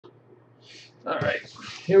Alright,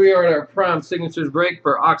 here we are at our prime signatures break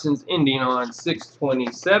for auctions ending on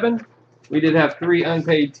 6/27. We did have 3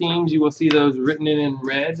 unpaid teams. You will see those written in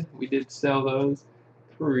red. We did sell those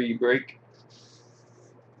pre-break.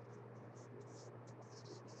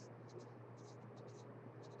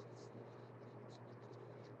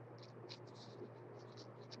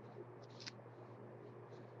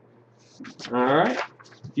 Alright,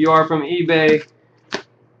 if you are from eBay,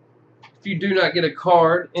 if you do not get a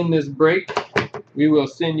card in this break, we will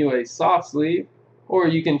send you a soft sleeve, or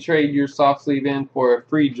you can trade your soft sleeve in for a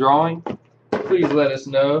free drawing. Please let us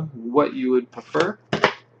know what you would prefer,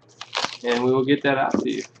 and we will get that out to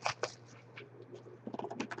you.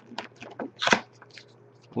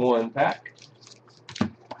 1 pack.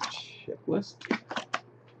 Checklist.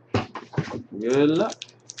 Good luck.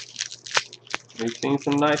 We've seen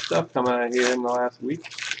some nice stuff come out of here in the last week.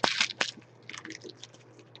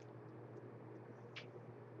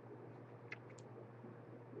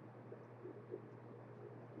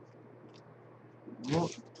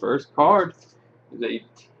 First card is a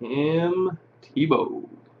Tim Tebow.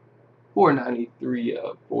 493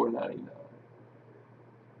 of 499.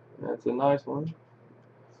 That's a nice one.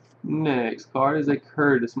 Next card is a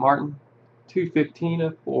Curtis Martin. 215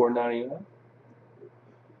 of 499.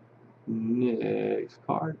 Next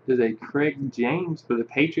card is a Craig James for the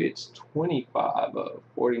Patriots. 25 of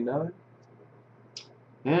 49.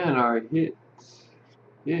 And our hit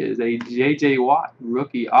is a J.J. Watt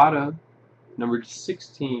rookie auto. Number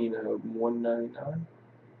 16 of 199.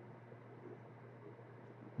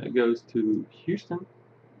 That goes to Houston.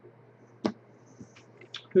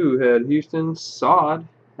 Who had Houston? Sod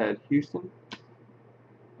had Houston.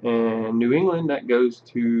 And New England, that goes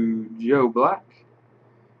to Joe Black.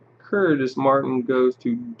 Curtis Martin goes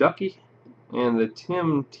to Ducky. And the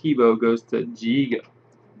Tim Tebow goes to Giga.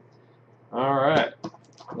 Alright.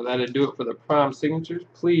 Well, that'll do it for the prime signatures.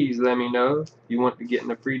 Please let me know if you want to get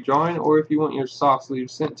in a free drawing or if you want your soft sleeve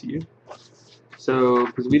sent to you. So,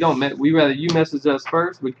 because we rather you message us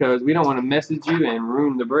first because we don't want to message you and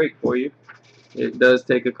ruin the break for you. It does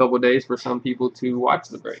take a couple days for some people to watch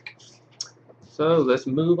the break. So let's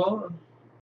move on.